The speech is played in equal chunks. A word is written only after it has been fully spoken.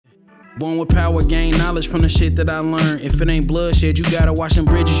Born with power, gain knowledge from the shit that I learned. If it ain't bloodshed, you gotta watch them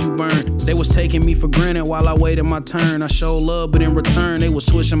bridges you burn. They was taking me for granted while I waited my turn. I showed love, but in return, they was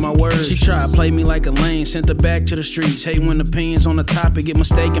twisting my words. She tried to play me like a lame, sent her back to the streets. Hate when opinions on the topic get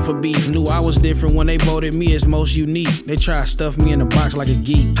mistaken for beef. Knew I was different when they voted me as most unique. They try to stuff me in a box like a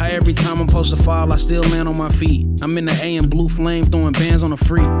geek. How every time I'm supposed to fall, I still land on my feet. I'm in the A and blue flame, throwing bands on the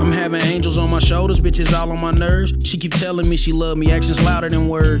free. I'm having angels on my shoulders, bitches all on my nerves. She keep telling me she love me, actions louder than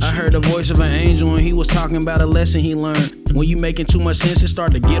words. I heard the voice of an angel and he was talking about a lesson he learned. When you making too much sense, it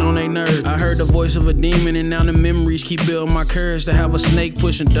start to get on their nerves. I heard the voice of a demon and now the memories keep building my courage to have a snake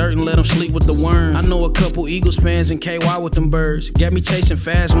pushing dirt and let him sleep with the worm. I know a couple Eagles fans and KY with them birds. Got me chasing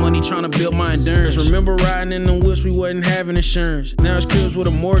fast money, trying to build my endurance. Remember riding in them whips, we wasn't having insurance. Now it's cribs with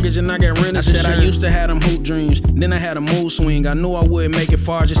a mortgage and I got renter's insurance. I said I used to have them hoop dreams, then I had a mood swing. I knew I wouldn't make it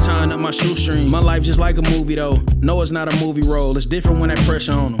far just tying up my shoestring. My life just like a movie though. No, it's not a movie role. It's different when that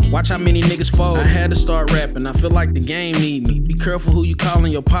pressure on them. Watch how many niggas fold. I had to start rapping. I feel like the game need me. Be careful who you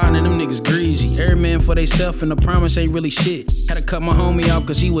calling your partner. Them niggas greasy. Every man for theyself and the promise ain't really shit. Had to cut my homie off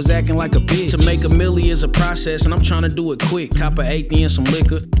cause he was acting like a bitch. To make a milli is a process and I'm trying to do it quick. Cop a 80 and some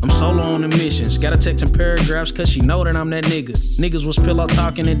liquor. I'm solo on the missions. Gotta text in paragraphs cause she know that I'm that nigga. Niggas was pillow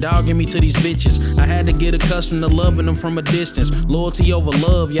talking and dogging me to these bitches. I had to get accustomed to loving them from a distance. Loyalty over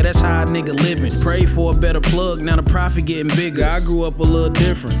love, yeah, that's how a nigga living. Pray for a better plug, now the profit getting bigger. I grew up a little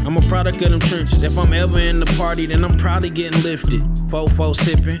different. I'm a product of them trenches. If I'm ever in the party, then I'm probably getting lifted. 4-4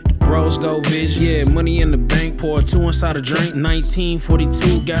 sipping, rose gold vision. Yeah, money in the bank, pour 2 inside a drink.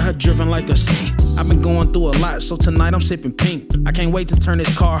 1942, got her dripping like a saint. I've been going through a lot, so tonight I'm sipping pink. I can't wait to turn this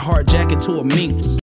Carhartt jacket to a mink.